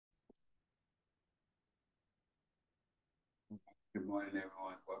Good morning,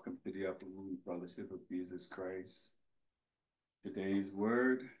 everyone. Welcome to the Upper Room Fellowship of Jesus Christ. Today's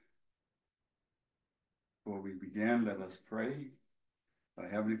word, before we begin, let us pray. Our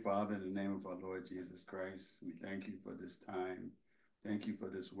Heavenly Father, in the name of our Lord Jesus Christ, we thank you for this time. Thank you for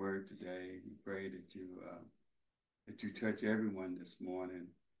this word today. We pray that you touch everyone this morning.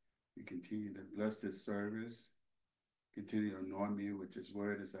 You continue to bless this service. Continue to anoint me with this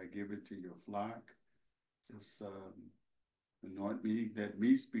word as I give it to your flock. Just anoint me, let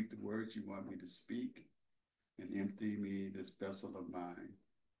me speak the words you want me to speak, and empty me this vessel of mine.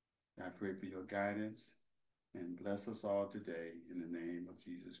 I pray for your guidance and bless us all today in the name of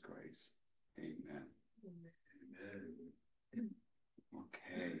Jesus Christ. Amen. Amen.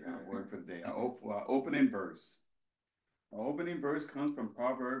 Okay, our word for the day. Our opening verse. Our opening verse comes from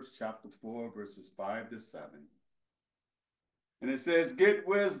Proverbs chapter 4, verses 5 to 7. And it says, "Get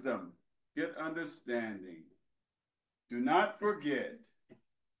wisdom, get understanding. Do not forget,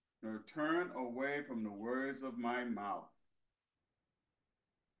 nor turn away from the words of my mouth.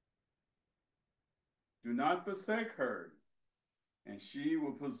 Do not forsake her, and she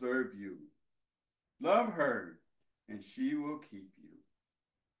will preserve you. Love her, and she will keep you."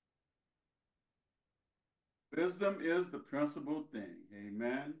 Wisdom is the principal thing.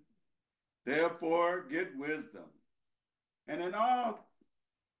 Amen. Therefore, get wisdom. And in all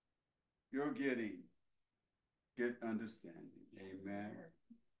you're getting, get understanding. Amen.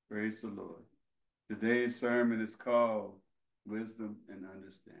 Praise the Lord. Today's sermon is called Wisdom and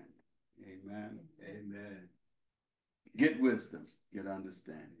Understanding. Amen. Amen. Get wisdom, get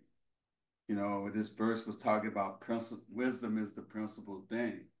understanding. You know, this verse was talking about wisdom is the principal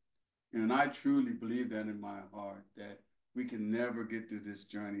thing. And I truly believe that in my heart, that we can never get through this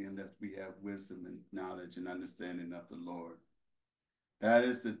journey unless we have wisdom and knowledge and understanding of the Lord. That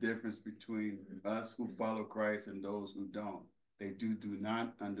is the difference between us who follow Christ and those who don't. They do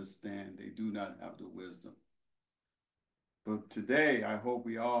not understand. They do not have the wisdom. But today, I hope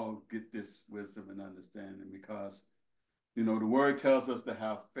we all get this wisdom and understanding, because, you know, the word tells us to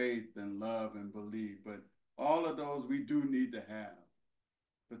have faith and love and believe, but all of those we do need to have.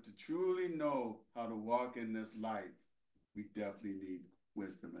 But to truly know how to walk in this life, we definitely need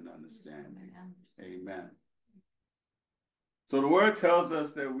wisdom and understanding. Amen. So the word tells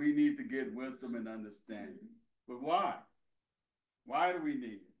us that we need to get wisdom and understanding. But why? Why do we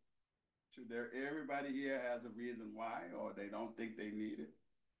need it? Everybody here has a reason why, or they don't think they need it.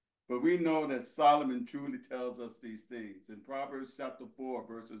 But we know that Solomon truly tells us these things. In Proverbs chapter 4,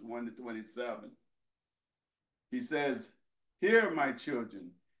 verses 1 to 27, he says, "Hear, my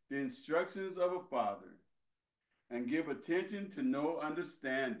children, the instructions of a father, and give attention to know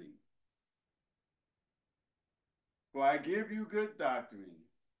understanding. For I give you good doctrine.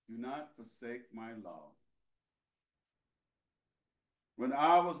 Do not forsake my law. When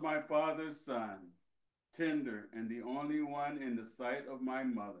I was my father's son, tender and the only one in the sight of my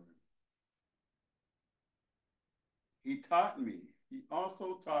mother, he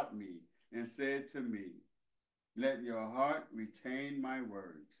also taught me and said to me, let your heart retain my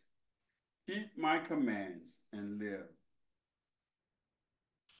words. Keep my commands and live.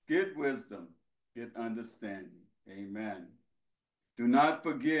 Get wisdom, get understanding. Amen. Do not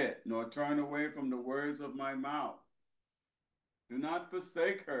forget, nor turn away from the words of my mouth. Do not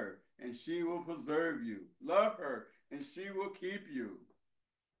forsake her, and she will preserve you. Love her, and she will keep you.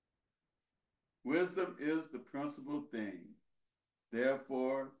 Wisdom is the principal thing.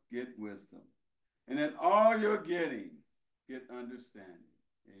 Therefore, get wisdom. And in all you're getting, get understanding.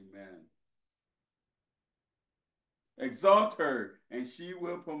 Amen. Exalt her, and she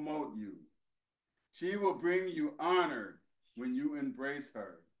will promote you. She will bring you honor when you embrace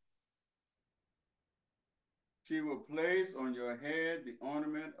her. She will place on your head the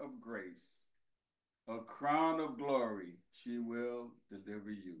ornament of grace. A crown of glory she will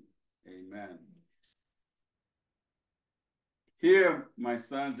deliver you. Amen. Hear, my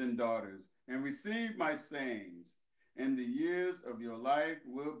sons and daughters, and receive my sayings, and the years of your life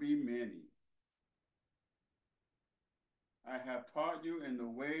will be many. I have taught you in the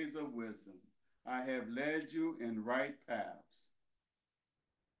ways of wisdom. I have led you in right paths.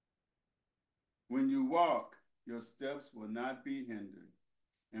 When you walk, your steps will not be hindered,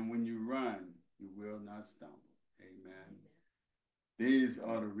 and when you run, you will not stumble. Amen. These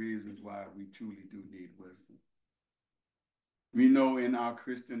are the reasons why we truly do need wisdom. We know in our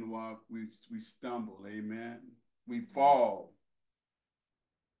Christian walk, we stumble, amen. We fall.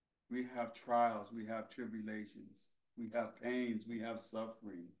 We have trials, we have tribulations, we have pains, we have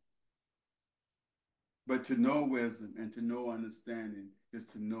suffering. But to know wisdom and to know understanding is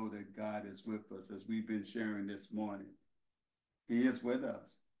to know that God is with us, as we've been sharing this morning. He is with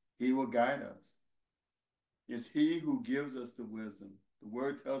us. He will guide us. It's he who gives us the wisdom. The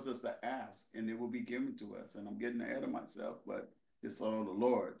word tells us to ask, and it will be given to us. And I'm getting ahead of myself, but it's all the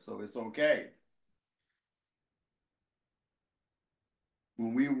Lord, so it's okay.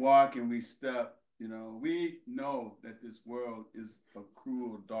 When we walk and we step, we know that this world is a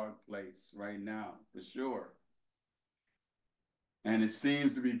cruel, dark place right now, for sure. And it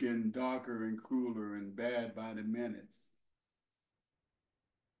seems to be getting darker and crueler and bad by the minutes.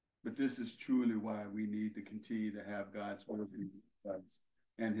 But this is truly why we need to continue to have God's wisdom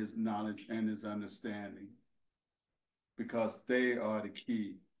and his knowledge and his understanding, because they are the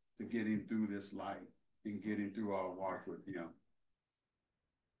key to getting through this life and getting through our walk with him.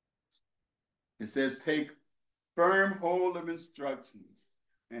 It says, take firm hold of instructions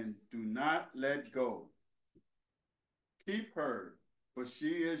and do not let go. Keep her, for she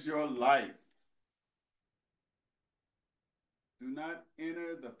is your life. Do not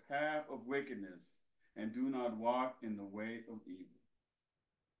enter the path of wickedness, and do not walk in the way of evil.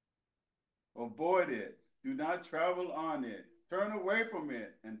 Avoid it. Do not travel on it. Turn away from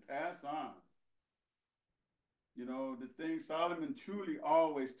it and pass on. The things Solomon truly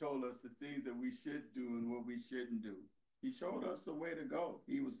always told us, the things that we should do and what we shouldn't do. He showed us the way to go.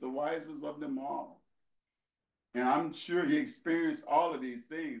 He was the wisest of them all. And I'm sure he experienced all of these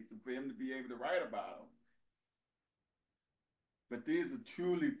things for him to be able to write about them. But these are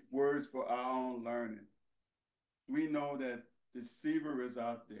truly words for our own learning. We know that the deceiver is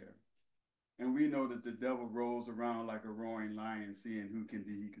out there. And we know that the devil rolls around like a roaring lion, seeing who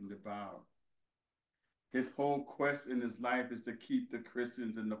he can devour. His whole quest in his life is to keep the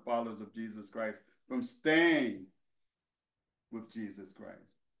Christians and the followers of Jesus Christ from staying with Jesus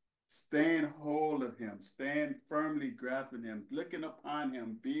Christ, staying hold of him, staying firmly grasping him, looking upon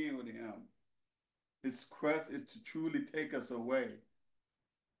him, being with him. His quest is to truly take us away.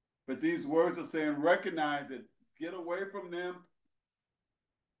 But these words are saying, recognize it, get away from them.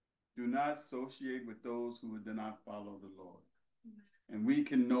 Do not associate with those who do not follow the Lord. And we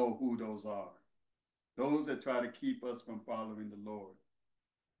can know who those are. Those that try to keep us from following the Lord.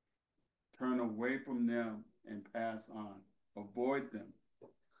 Turn away from them and pass on. Avoid them.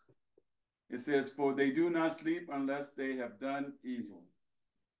 It says, for they do not sleep unless they have done evil.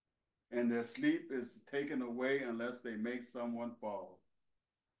 And their sleep is taken away unless they make someone fall.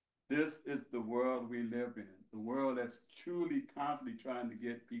 This is the world we live in. The world that's truly constantly trying to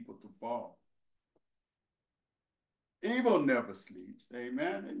get people to fall. Evil never sleeps.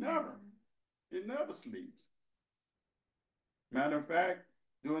 Amen. It never sleeps. Matter of fact,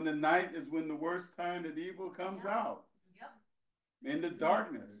 during the night is when the worst time that evil comes out. Yep. In the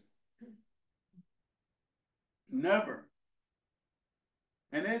darkness. Never.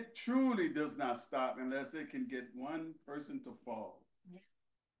 And it truly does not stop unless it can get one person to fall. Yeah.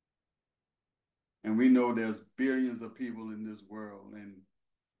 And we know there's billions of people in this world, and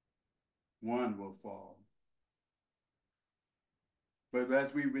one will fall. But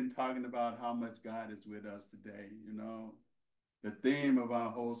as we've been talking about how much God is with us today, the theme of our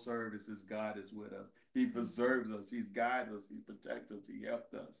whole service is God is with us. He preserves us. He's guides us. He protects us. He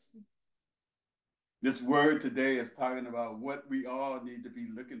helps us. This word today is talking about what we all need to be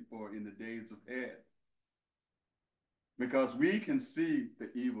looking for in the days ahead. Because we can see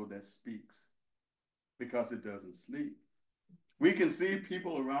the evil that speaks because it doesn't sleep. We can see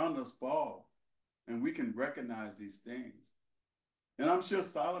people around us fall, and we can recognize these things. And I'm sure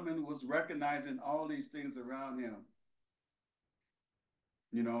Solomon was recognizing all these things around him.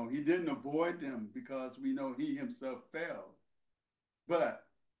 He didn't avoid them because we know he himself fell. But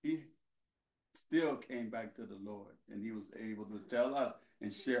he still came back to the Lord, and he was able to tell us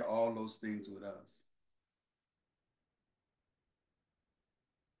and share all those things with us.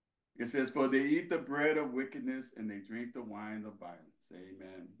 It says, for they eat the bread of wickedness and they drink the wine of violence.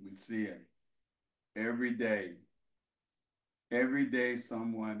 Amen. We see it every day. Every day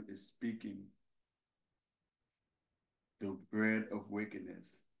someone is speaking the bread of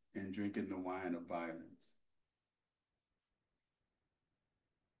wickedness and drinking the wine of violence.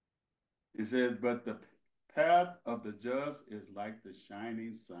 It says, but the path of the just is like the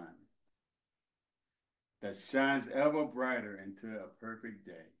shining sun that shines ever brighter into a perfect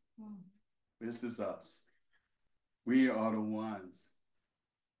day. This is us. We are the ones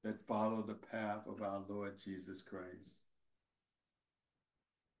that follow the path of our Lord Jesus Christ.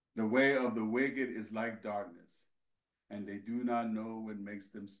 The way of the wicked is like darkness, and they do not know what makes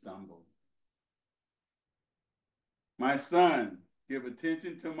them stumble. My son, give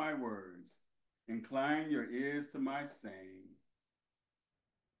attention to my words. Incline your ears to my saying.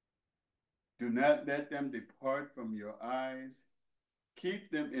 Do not let them depart from your eyes.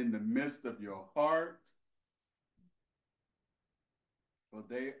 Keep them in the midst of your heart, for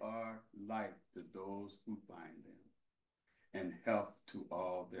they are life to those who find them, and health to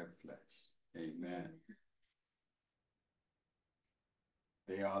all their flesh. Amen.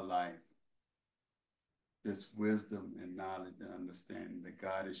 They are life. This wisdom and knowledge and understanding that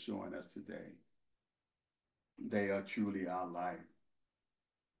God is showing us today, they are truly our life.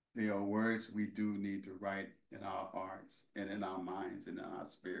 They are words we do need to write in our hearts and in our minds and in our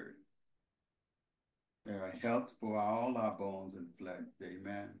spirit. They are health for all our bones and flesh.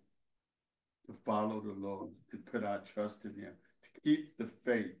 Amen. To follow the Lord, to put our trust in Him, to keep the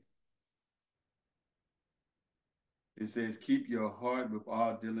faith. It says, keep your heart with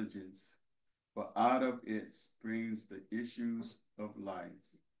all diligence, for out of it springs the issues of life.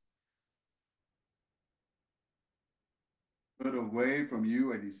 Put away from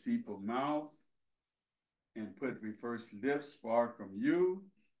you a deceitful mouth, and put reverse lips far from you.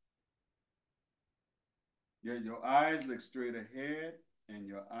 Yet your eyes look straight ahead, and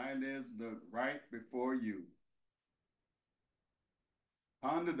your eyelids look right before you.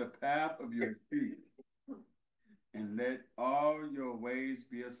 Ponder the path of your feet, and let all your ways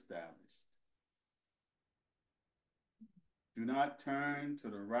be established. Do not turn to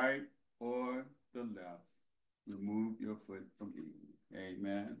the right or the left. Remove your foot from evil.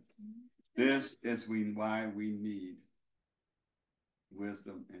 Amen. This is why we need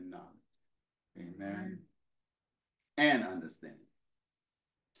wisdom and knowledge. Amen. And understanding.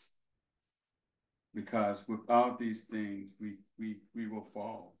 Because without these things, we will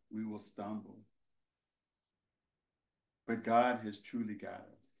fall. We will stumble. But God has truly got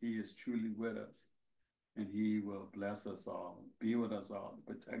us. He is truly with us. And He will bless us all, be with us all,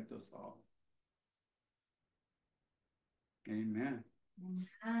 protect us all. Amen.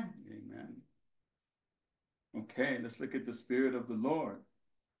 Amen. Okay, let's look at the Spirit of the Lord.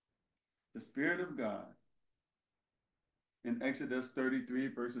 The Spirit of God. In Exodus 33,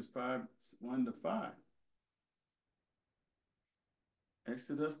 verses 1 to 5.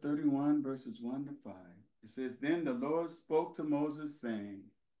 Exodus 31, verses 1 to 5. It says, Then the Lord spoke to Moses, saying,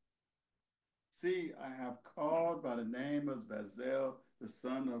 See, I have called by the name of Bezalel, the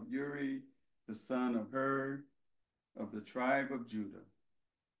son of Uri, the son of Hur, of the tribe of Judah.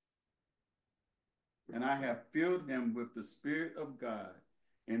 And I have filled him with the Spirit of God,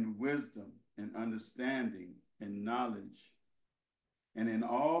 in wisdom and understanding and knowledge, and in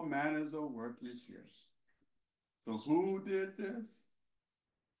all manners of workmanship. So who did this?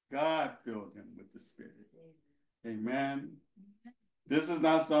 God filled him with the Spirit. Amen. This is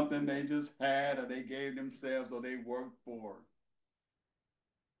not something they just had or they gave themselves or they worked for.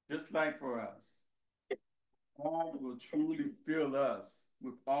 Just like for us, God will truly fill us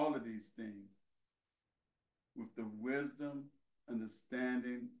with all of these things, with the wisdom,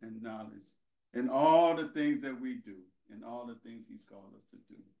 understanding, and knowledge, and all the things that we do, and all the things He's called us to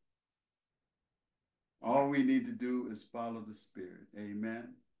do. All we need to do is follow the Spirit.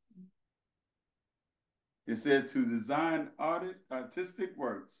 Amen. It says to design artistic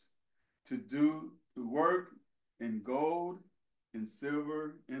works, to work in gold, in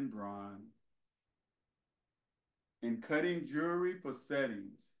silver, in bronze, in cutting jewelry for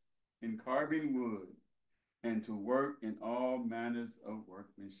settings, in carving wood, and to work in all manners of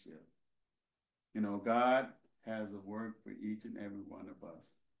workmanship. You know, God has a work for each and every one of us.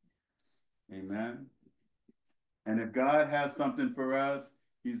 Amen. And if God has something for us,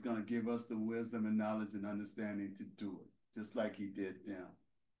 He's going to give us the wisdom and knowledge and understanding to do it, just like He did them.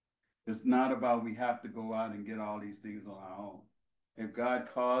 It's not about we have to go out and get all these things on our own. If God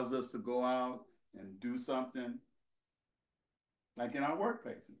calls us to go out and do something, like in our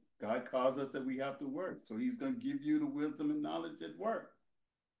workplaces, God calls us that we have to work. So He's going to give you the wisdom and knowledge at work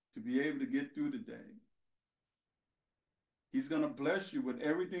to be able to get through the day. He's going to bless you with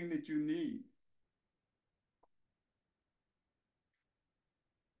everything that you need.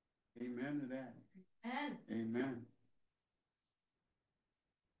 Amen to that. Amen. Amen.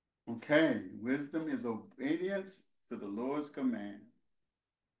 Okay, wisdom is obedience to the Lord's command.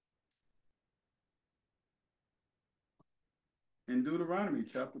 In Deuteronomy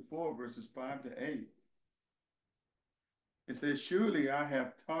chapter 4, verses 5 to 8, it says, Surely I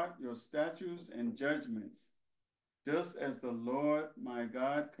have taught your statutes and judgments, just as the Lord my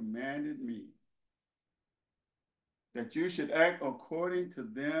God commanded me, that you should act according to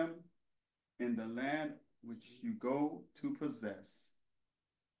them in the land which you go to possess.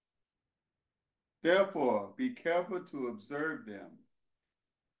 Therefore, be careful to observe them,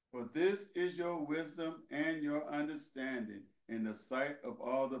 for this is your wisdom and your understanding in the sight of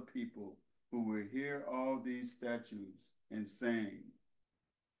all the people who will hear all these statutes and saying,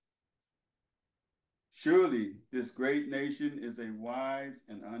 Surely this great nation is a wise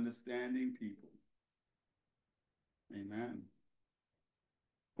and understanding people. Amen.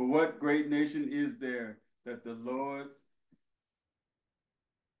 For what great nation is there that the Lord's,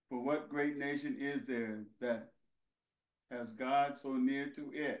 for what great nation is there that has God so near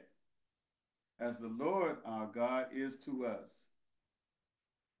to it, as the Lord our God is to us?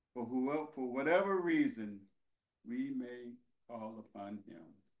 For whatever reason we may call upon him.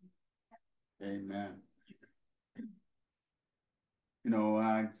 Amen. You know,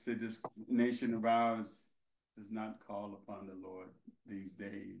 I said this nation of ours does not call upon the Lord these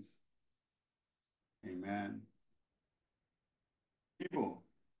days. Amen. People,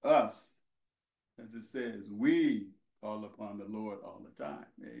 us, as it says, we call upon the Lord all the time.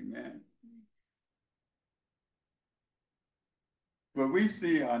 Amen. But we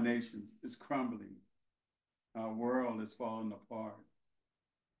see our nations is crumbling. Our world is falling apart.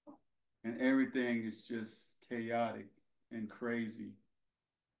 And everything is just chaotic and crazy.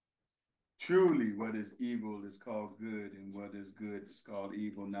 Truly, what is evil is called good, and what is good is called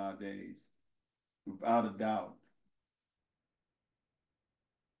evil nowadays, without a doubt.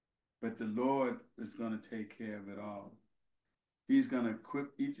 But the Lord is going to take care of it all. He's going to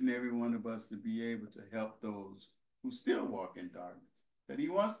equip each and every one of us to be able to help those who still walk in darkness, that he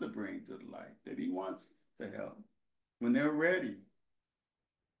wants to bring to the light, that he wants to help. When they're ready,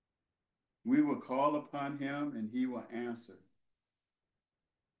 we will call upon him and he will answer.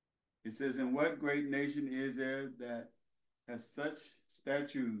 It says, and what great nation is there that has such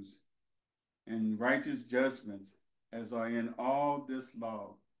statutes and righteous judgments as are in all this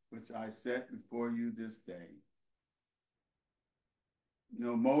law, which I set before you this day? You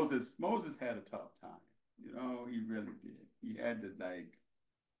know, Moses had a tough time. You know, he really did. He had to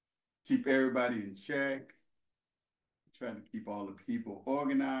keep everybody in check, try to keep all the people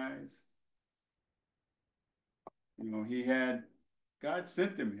organized. You know, God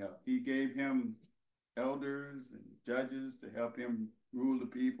sent him help. He gave him elders and judges to help him rule the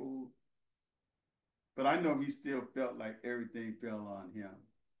people. But I know he still felt like everything fell on him.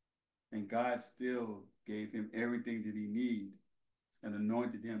 And God still gave him everything that he needed and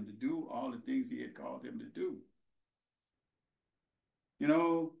anointed him to do all the things he had called him to do. You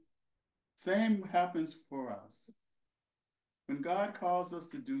know, same happens for us. When God calls us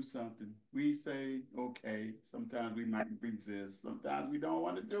to do something, we say, okay, sometimes we might resist, sometimes we don't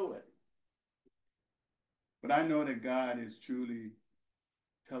want to do it. But I know that God is truly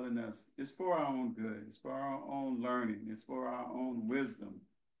telling us it's for our own good, it's for our own learning, it's for our own wisdom.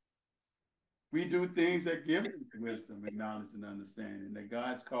 We do things that give us wisdom and knowledge and understanding that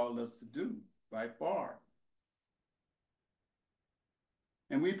God's called us to do by far.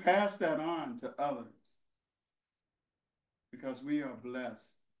 And we pass that on to others because we are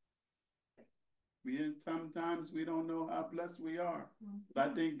blessed. Sometimes we don't know how blessed we are.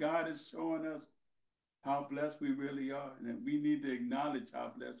 But I think God is showing us how blessed we really are, and that we need to acknowledge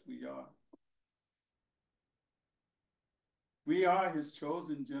how blessed we are. We are his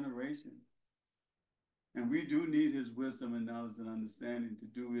chosen generation, and we do need his wisdom and knowledge and understanding to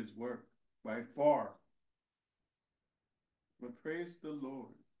do his work by far. But praise the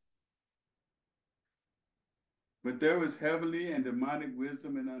Lord. But there is heavenly and demonic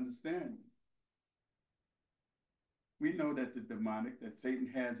wisdom and understanding. We know that that Satan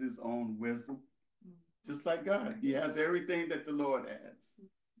has his own wisdom, just like God. He has everything that the Lord has.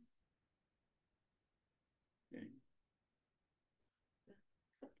 Okay.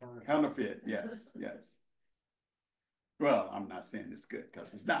 Counterfeit, yes, yes. Well, I'm not saying it's good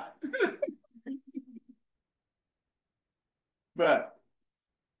because it's not.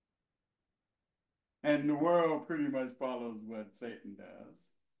 And the world pretty much follows what Satan does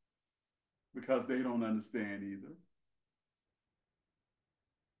because they don't understand either.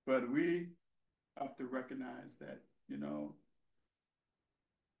 But we have to recognize that, you know,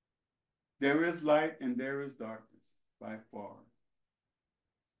 there is light and there is darkness by far.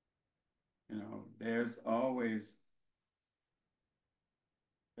 You know, there's always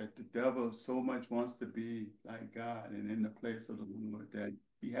that the devil so much wants to be like God and in the place of the Lord that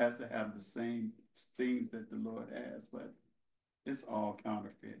he has to have the same things that the Lord has, but it's all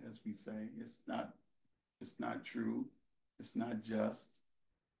counterfeit, as we say. It's not true. It's not just.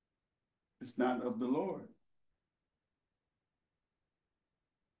 It's not of the Lord.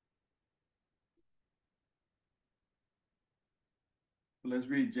 Let's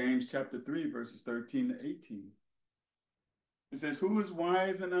read James chapter 3, verses 13 to 18. It says, who is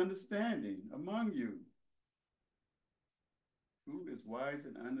wise and understanding among you? Who is wise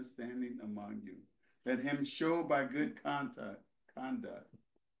and understanding among you? Let him show by good conduct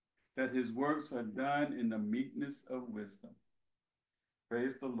that his works are done in the meekness of wisdom.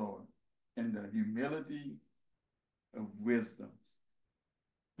 Praise the Lord. In the humility of wisdom.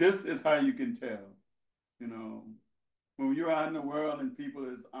 This is how you can tell, you know, when you're out in the world and people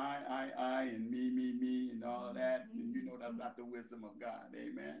is I, and me, and all of that, and you know that's not the wisdom of God.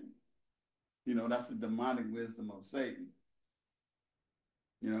 Amen. You know, that's the demonic wisdom of Satan.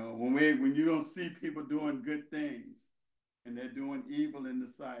 You know, when you don't see people doing good things and they're doing evil in the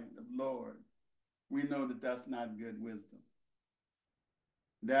sight of the Lord, we know that that's not good wisdom.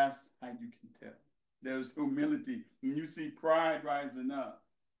 That's how you can tell. There's humility. When you see pride rising up,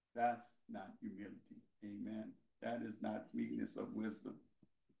 that's not humility. Amen. That is not meekness of wisdom.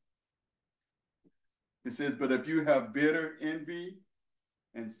 It says, but if you have bitter envy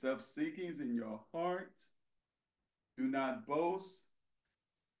and self-seekings in your heart, do not boast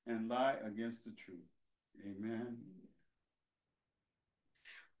and lie against the truth. Amen.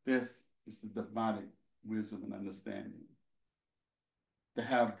 This is the demonic wisdom and understanding. To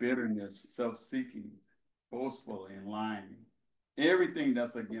have bitterness, self-seeking, boastful, and lying. Everything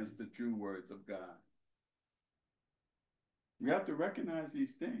that's against the true words of God. We have to recognize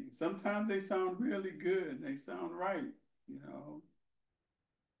these things. Sometimes they sound really good. They sound right, you know.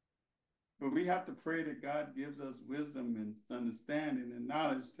 But we have to pray that God gives us wisdom and understanding and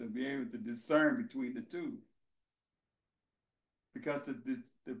knowledge to be able to discern between the two. Because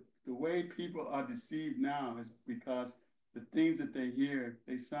the way people are deceived now is because the things that they hear,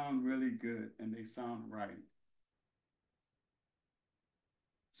 they sound really good and they sound right.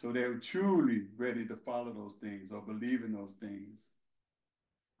 So they're truly ready to follow those things or believe in those things.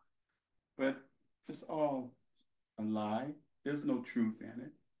 But it's all a lie. There's no truth in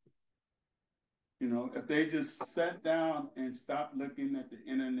it. You know, if they just sat down and stopped looking at the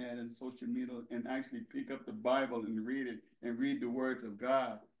internet and social media and actually pick up the Bible and read it and read the words of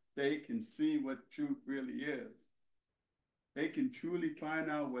God, they can see what truth really is. They can truly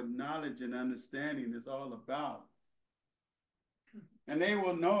find out what knowledge and understanding is all about. And they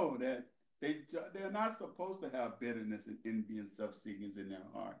will know that they're not supposed to have bitterness and envy and self-seekings in their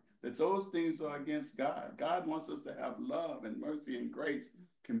heart. That those things are against God. God wants us to have love and mercy and grace,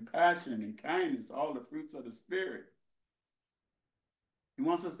 compassion and kindness, all the fruits of the Spirit. He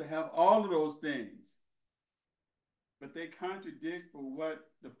wants us to have all of those things. But they contradict for what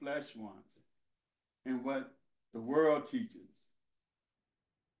the flesh wants and what the world teaches.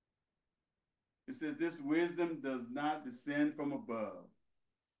 It says this wisdom does not descend from above,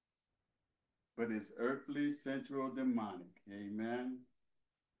 but is earthly, sensual, demonic. Amen.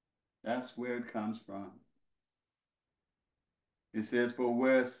 That's where it comes from. It says, for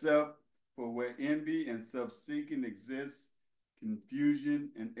where envy and self-seeking exists, confusion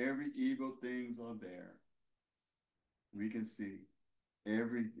and every evil things are there. We can see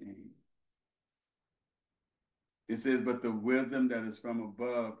everything. It says, but the wisdom that is from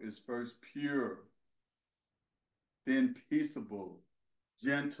above is first pure, then peaceable,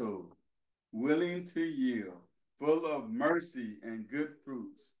 gentle, willing to yield, full of mercy and good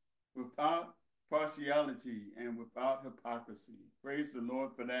fruits, without partiality and without hypocrisy. Praise the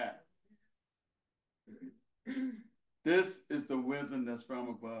Lord for that. This is the wisdom that's from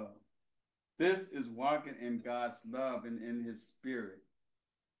above. This is walking in God's love and in his spirit.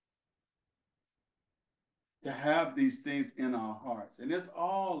 To have these things in our hearts. And it's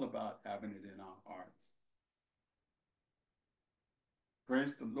all about having it in our hearts.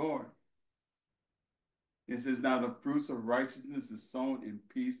 Praise the Lord. It says, now the fruits of righteousness is sown in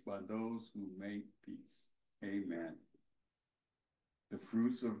peace by those who make peace. Amen. The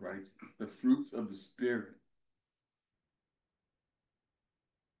fruits of righteousness, the fruits of the Spirit.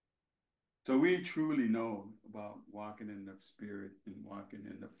 So we truly know about walking in the Spirit and walking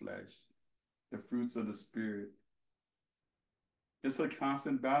in the flesh. The fruits of the Spirit. It's a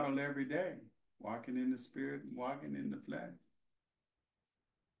constant battle every day, walking in the Spirit and walking in the flesh.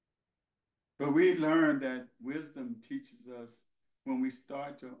 But we learn that wisdom teaches us when we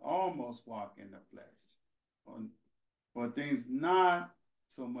start to almost walk in the flesh, or things not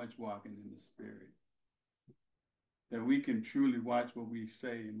so much walking in the Spirit, that we can truly watch what we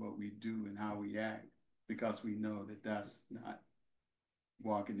say and what we do and how we act, because we know that that's not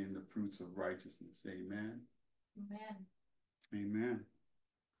walking in the fruits of righteousness. Amen. Amen. Amen.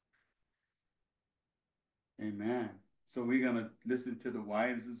 Amen. So we're going to listen to the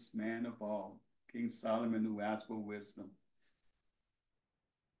wisest man of all, King Solomon, who asked for wisdom.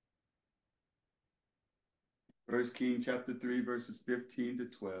 1 Kings chapter 3, verses 15 to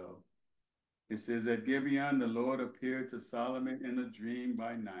 12. It says, at Gibeon, the Lord appeared to Solomon in a dream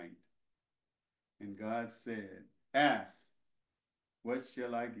by night. And God said, ask, What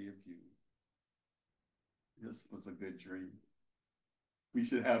shall I give you? This was a good dream. We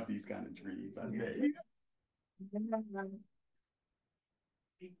should have these kind of dreams, I think.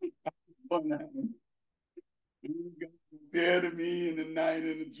 Compare to me in the night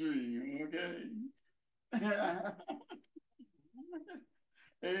in a dream, okay?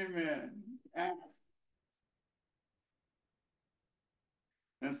 Amen. Ask.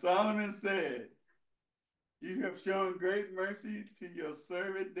 And Solomon said, you have shown great mercy to your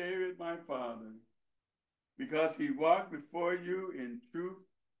servant David, my father, because he walked before you in truth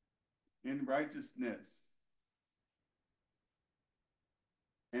and righteousness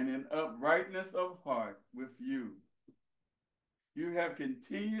and in uprightness of heart with you. You have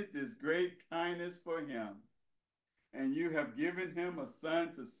continued this great kindness for him, and you have given him a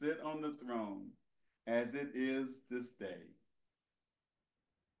son to sit on the throne, as it is this day.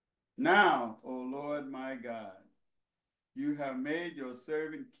 Now, O Lord my God, you have made your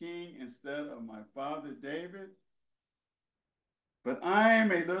servant king instead of my father David, but I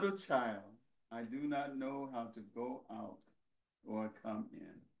am a little child. I do not know how to go out or come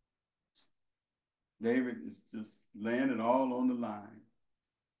in. David is just laying it all on the line.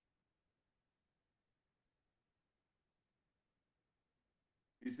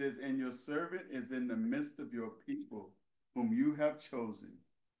 He says, and your servant is in the midst of your people, whom you have chosen,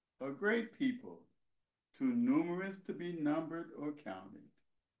 a great people, too numerous to be numbered or counted.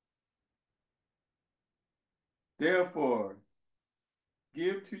 Therefore,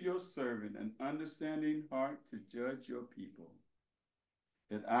 give to your servant an understanding heart to judge your people,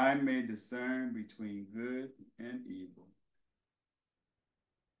 that I may discern between good and evil.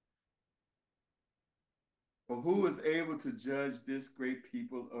 For who is able to judge this great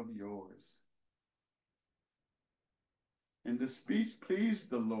people of yours? And the speech pleased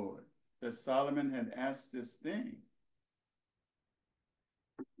the Lord, that Solomon had asked this thing.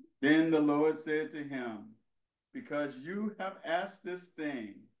 Then the Lord said to him, because you have asked this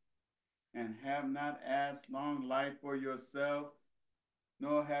thing, and have not asked long life for yourself,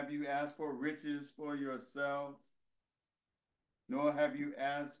 nor have you asked for riches for yourself, nor have you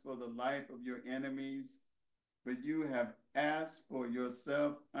asked for the life of your enemies, but you have asked for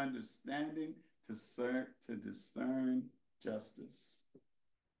yourself understanding to discern justice.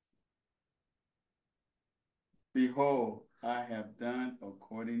 Behold, I have done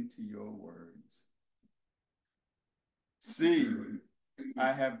according to your words. See,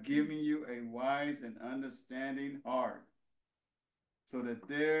 I have given you a wise and understanding heart, so that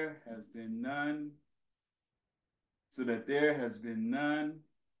there has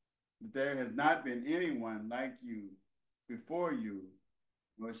not been anyone like you before you,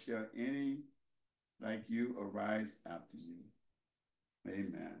 nor shall any like you arise after you.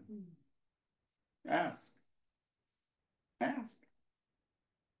 Amen. Ask. Ask.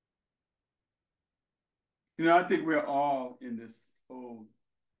 You know, I think we're all in this whole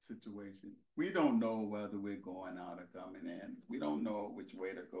situation. We don't know whether we're going out or coming in. We don't know which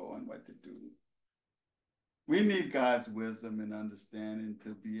way to go and what to do. We need God's wisdom and understanding to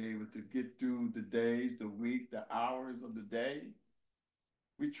be able to get through the days, the week, the hours of the day.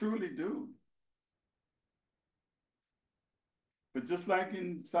 We truly do. But just like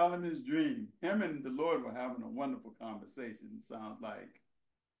in Solomon's dream, him and the Lord were having a wonderful conversation, it sounds like.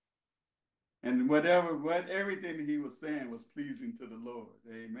 And everything that he was saying was pleasing to the Lord.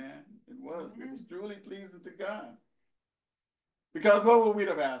 Amen. It was truly pleasing to God. Because what would we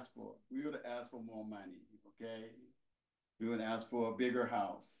have asked for? We would have asked for more money, okay? We would ask for a bigger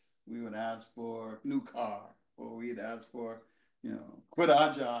house. We would ask for a new car, or we'd ask for, quit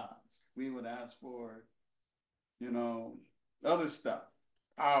our jobs. We would ask for, other stuff,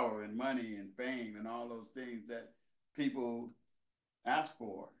 power and money and fame and all those things that people ask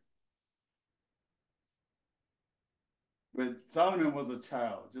for. But Solomon was a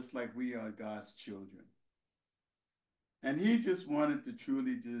child, just like we are God's children. And he just wanted to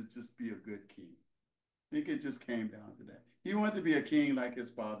truly just be a good king. I think it just came down to that. He wanted to be a king like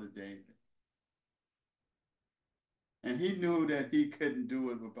his father David. And he knew that he couldn't do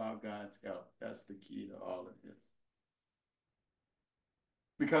it without God's help. That's the key to all of this.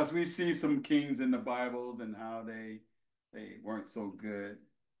 Because we see some kings in the Bibles and how they weren't so good.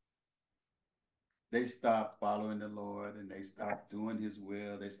 They stopped following the Lord and they stopped doing his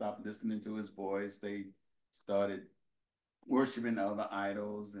will. They stopped listening to his voice. They started worshiping other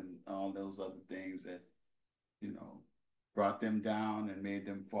idols and all those other things that, brought them down and made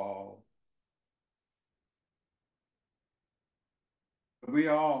them fall. But we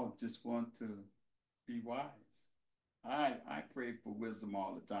all just want to be wise. I pray for wisdom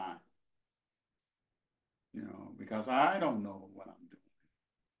all the time, because I don't know what I'm doing.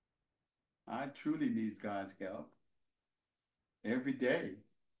 I truly need God's help every day.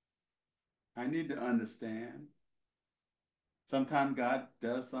 I need to understand. Sometimes God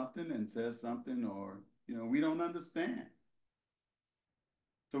does something and says something, or, we don't understand.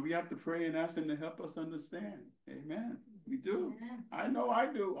 So we have to pray and ask him to help us understand. Amen. We do. Amen. I know I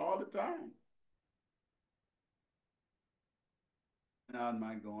do all the time. How am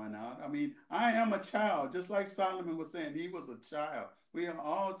I going out? I mean, I am a child, just like Solomon was saying, he was a child. We are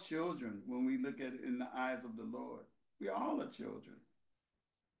all children when we look at it in the eyes of the Lord. We all are children.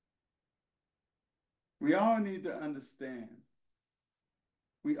 We all need to understand.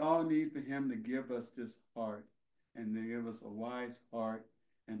 We all need for him to give us this heart and to give us a wise heart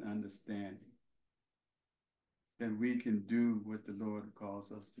and understanding that we can do what the Lord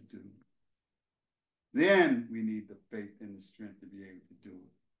calls us to do. Then we need the faith and the strength to be able to do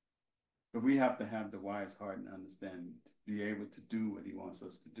it. But we have to have the wise heart and understanding to be able to do what he wants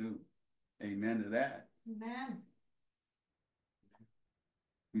us to do. Amen to that. Amen.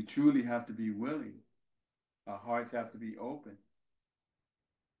 We truly have to be willing. Our hearts have to be open.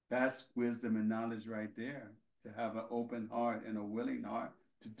 That's wisdom and knowledge right there, to have an open heart and a willing heart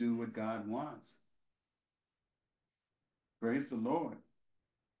to do what God wants. Praise the Lord.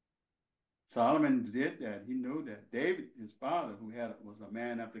 Solomon did that. He knew that. David, his father, who was a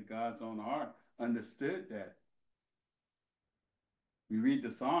man after God's own heart, understood that. We read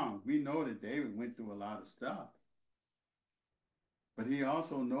the Psalms. We know that David went through a lot of stuff. But he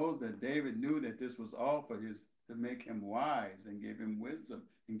also knows that David knew that this was all to make him wise and give him wisdom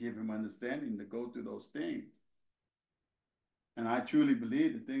and give him understanding to go through those things. And I truly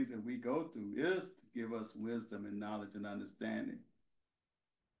believe the things that we go through is to give us wisdom and knowledge and understanding.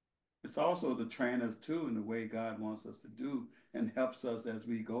 It's also to train us too in the way God wants us to do and helps us as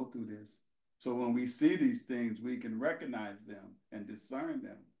we go through this. So when we see these things, we can recognize them and discern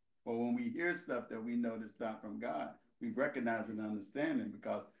them. Or when we hear stuff that we know that's not from God, we recognize and understand them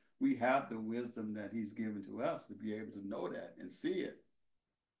because we have the wisdom that he's given to us to be able to know that and see it.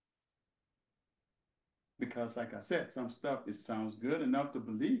 Because like I said, some stuff, it sounds good enough to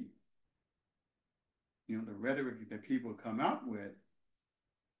believe. The rhetoric that people come out with,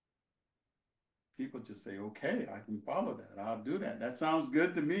 people just say, okay, I can follow that. I'll do that. That sounds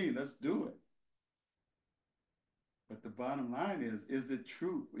good to me. Let's do it. But the bottom line is it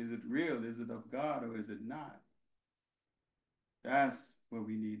truth? Is it real? Is it of God or is it not? That's where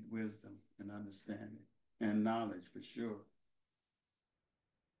we need wisdom and understanding and knowledge for sure.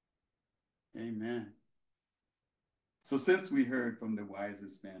 Amen. So since we heard from the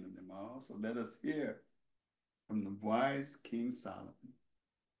wisest man of them all, so let us hear from the wise King Solomon.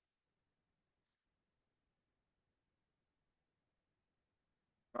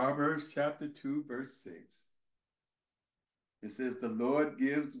 Proverbs chapter 2, verse 6. It says, the Lord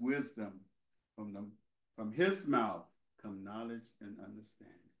gives wisdom. From his mouth come knowledge and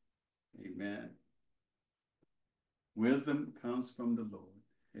understanding. Amen. Wisdom comes from the Lord.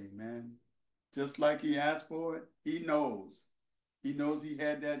 Amen. Just like he asked for it, he knows. He knows he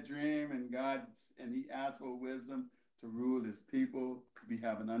had that dream and he asked for wisdom to rule his people. We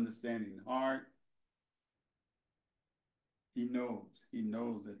have an understanding heart. He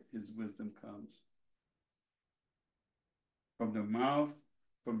knows that his wisdom comes from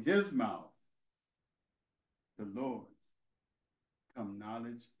his mouth, the Lord, come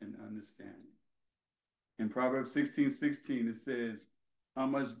knowledge and understanding. In Proverbs 16:16, it says, how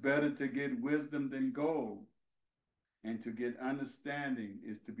much better to get wisdom than gold, and to get understanding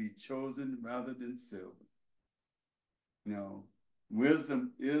is to be chosen rather than silver.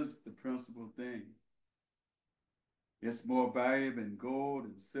 Wisdom is the principal thing. It's more valuable than gold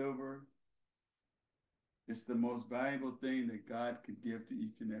and silver. It's the most valuable thing that God could give to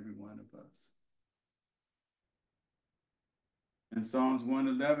each and every one of us. In Psalms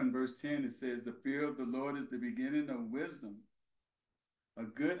 111, verse 10, it says, the fear of the Lord is the beginning of wisdom. A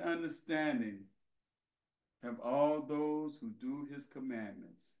good understanding have all those who do his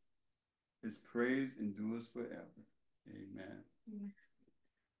commandments. His praise endures forever. Amen. Amen.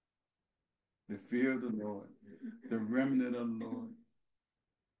 The fear of the Lord, the remnant of the Lord,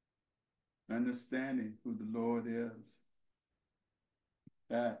 understanding who the Lord is,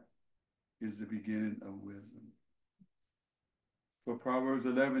 that is the beginning of wisdom. For Proverbs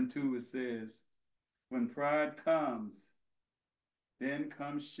 11:2, it says, when pride comes, then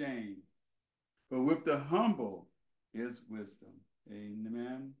comes shame. But with the humble is wisdom.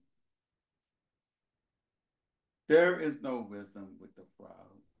 Amen. There is no wisdom with the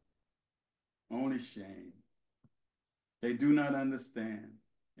proud, only shame. They do not understand.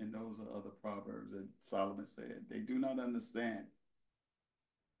 And those are other proverbs that Solomon said. They do not understand.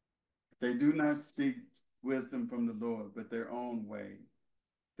 They do not seek wisdom from the Lord, but their own way,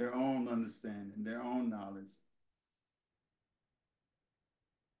 their own understanding, their own knowledge.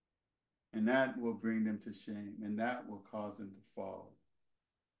 And that will bring them to shame, and that will cause them to fall.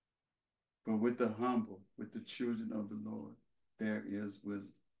 But with the humble, with the children of the Lord, there is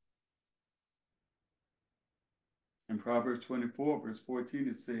wisdom. In Proverbs 24, verse 14,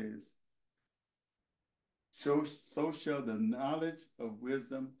 it says, so shall the knowledge of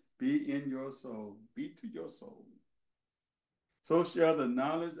wisdom be in your soul, be to your soul. So shall the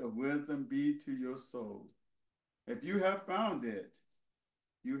knowledge of wisdom be to your soul. If you have found it,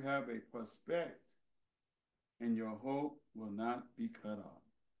 you have a prospect, and your hope will not be cut off.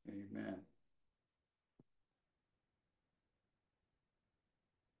 Amen.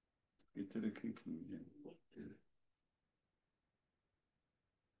 Get to the conclusion.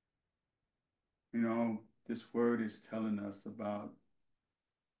 You know, this word is telling us about,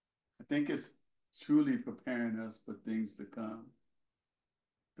 I think it's truly preparing us for things to come,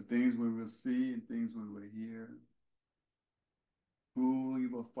 for things we will see and things we will hear, who we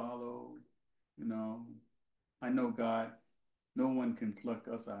will follow. You know, I know God, no one can pluck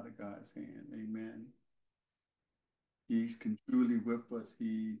us out of God's hand. Amen. He's truly with us.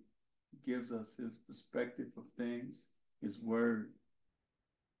 He gives us his perspective of things, his word,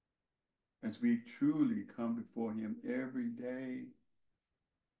 as we truly come before him every day.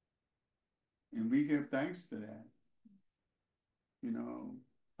 And we give thanks to that. You know,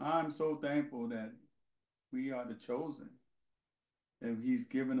 I'm so thankful that we are the chosen, that he's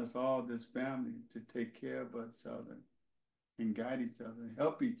given us all this family to take care of each other and guide each other,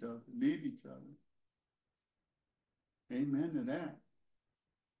 help each other, lead each other. Amen to that.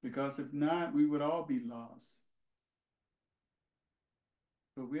 Because if not, we would all be lost.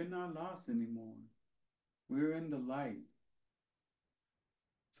 But we're not lost anymore. We're in the light.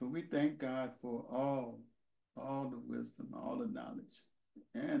 So we thank God for all the wisdom, all the knowledge,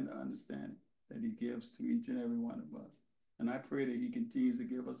 and the understanding that he gives to each and every one of us. And I pray that he continues to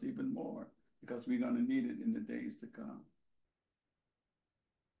give us even more, because we're going to need it in the days to come.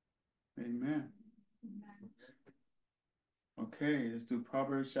 Amen. Okay, let's do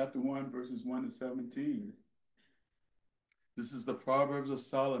Proverbs chapter 1, verses 1 to 17. This is the Proverbs of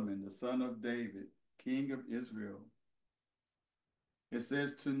Solomon, the son of David, king of Israel. It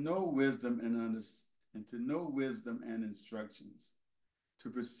says, to know wisdom and to know wisdom and instructions, to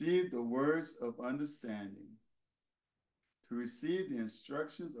perceive the words of understanding, to receive the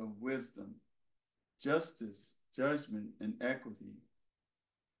instructions of wisdom, justice, judgment, and equity,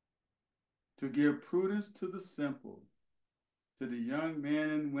 to give prudence to the simple, to the young men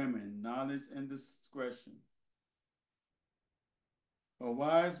and women, knowledge and discretion. A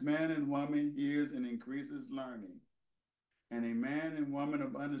wise man and woman hears and increases learning, and a man and woman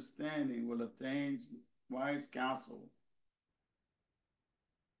of understanding will obtain wise counsel.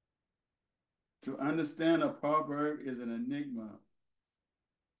 To understand a proverb is an enigma,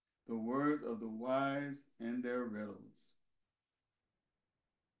 the words of the wise and their riddles.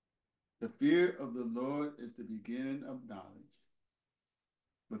 The fear of the Lord is the beginning of knowledge,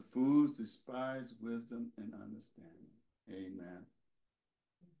 but fools despise wisdom and understanding. Amen.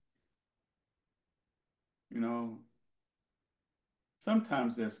 You know,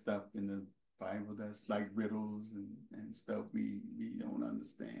 sometimes there's stuff in the Bible that's like riddles and stuff we don't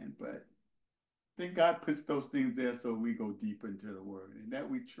understand, but I think God puts those things there so we go deeper into the word, and that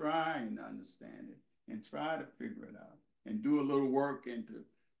we try and understand it and try to figure it out and do a little work into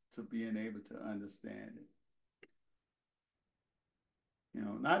being able to understand it. You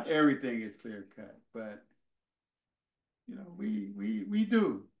know, not everything is clear cut, but you know, we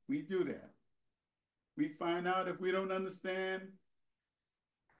do that. We find out if we don't understand,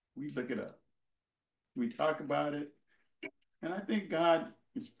 we look it up. We talk about it, and I think God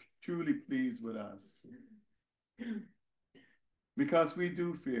is truly pleased with us because we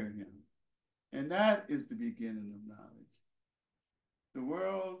do fear him. And that is the beginning of knowledge. The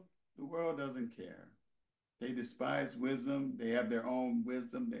world doesn't care. They despise wisdom. They have their own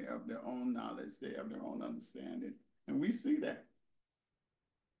wisdom. They have their own knowledge. They have their own understanding. And we see that.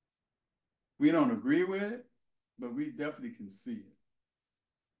 We don't agree with it, but we definitely can see it.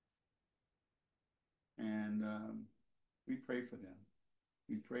 And we pray for them.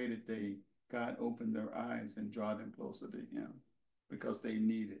 We pray that God open their eyes and draw them closer to him, because they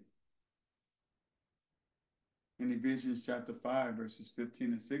need it. In Ephesians chapter 5, verses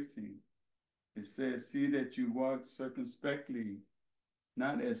 15 and 16, it says, see that you walk circumspectly,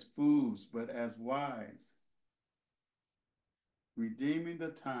 not as fools, but as wise, redeeming the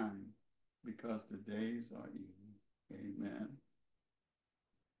time, because the days are evil. Amen.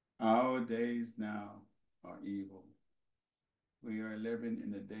 Our days now are evil. We are living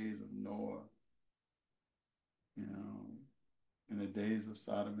in the days of Noah, you know, in the days of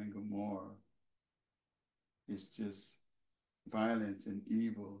Sodom and Gomorrah. It's just violence and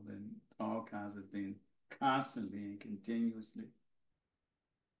evil and all kinds of things constantly and continuously.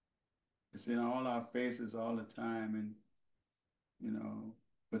 It's in all our faces all the time, and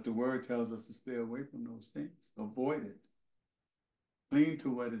but the word tells us to stay away from those things. Avoid it. Cling to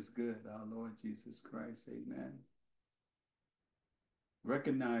what is good, our Lord Jesus Christ. Amen.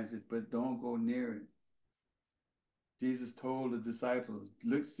 Recognize it, but don't go near it. Jesus told the disciples,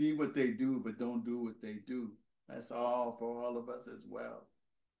 look, see what they do, but don't do what they do. That's all for all of us as well.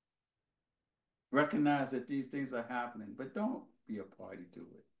 Recognize that these things are happening, but don't be a party to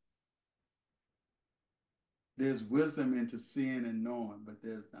it. There's wisdom into seeing and knowing, but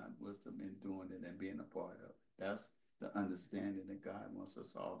there's not wisdom in doing it and being a part of it. That's the understanding that God wants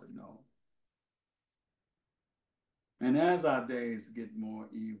us all to know. And as our days get more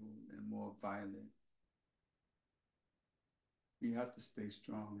evil and more violent, we have to stay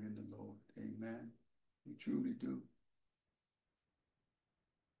strong in the Lord. Amen. We truly do.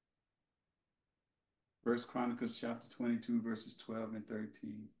 First Chronicles chapter 22, verses 12 and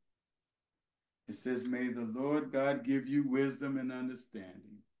 13. It says, may the Lord God give you wisdom and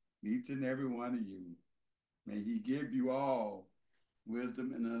understanding, each and every one of you. May he give you all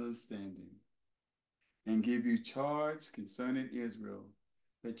wisdom and understanding, and give you charge concerning Israel,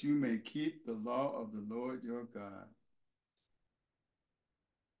 that you may keep the law of the Lord your God.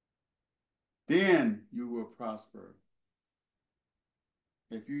 Then you will prosper.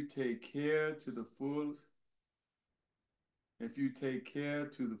 If you take care to the fullness, if you take care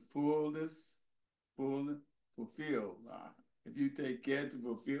to the fullness, fulfill, if you take care to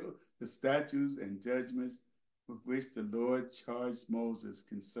fulfill the statutes and judgments with which the Lord charged Moses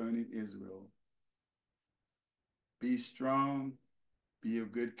concerning Israel. Be strong, be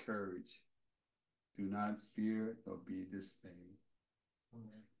of good courage. Do not fear or be dismayed.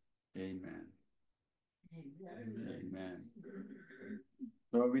 Amen. Amen. Amen.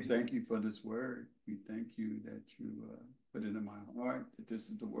 Lord, we thank you for this word. We thank you that you put it in my heart, that this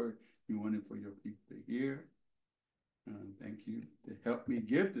is the word you wanted for your people to hear. Thank you to help me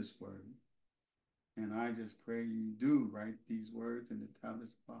give this word. And I just pray you do write these words in the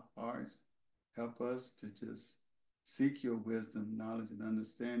tablets of our hearts. Help us to just seek your wisdom, knowledge, and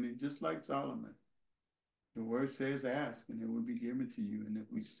understanding, just like Solomon. The word says, ask, and it will be given to you. And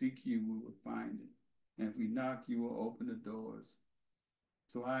if we seek you, we will find it. And if we knock, you will open the doors.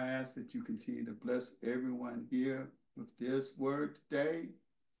 So I ask that you continue to bless everyone here with this word today,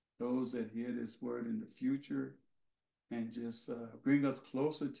 those that hear this word in the future, and just bring us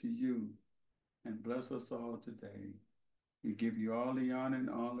closer to you and bless us all today. We give you all the honor and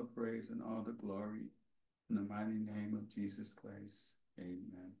all the praise and all the glory in the mighty name of Jesus Christ.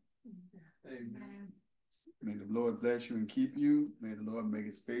 Amen. Amen. May the Lord bless you and keep you. May the Lord make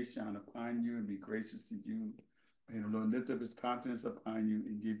his face shine upon you and be gracious to you. May the Lord lift up his countenance upon you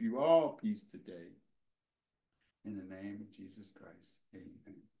and give you all peace today. In the name of Jesus Christ.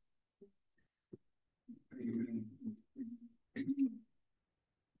 Amen.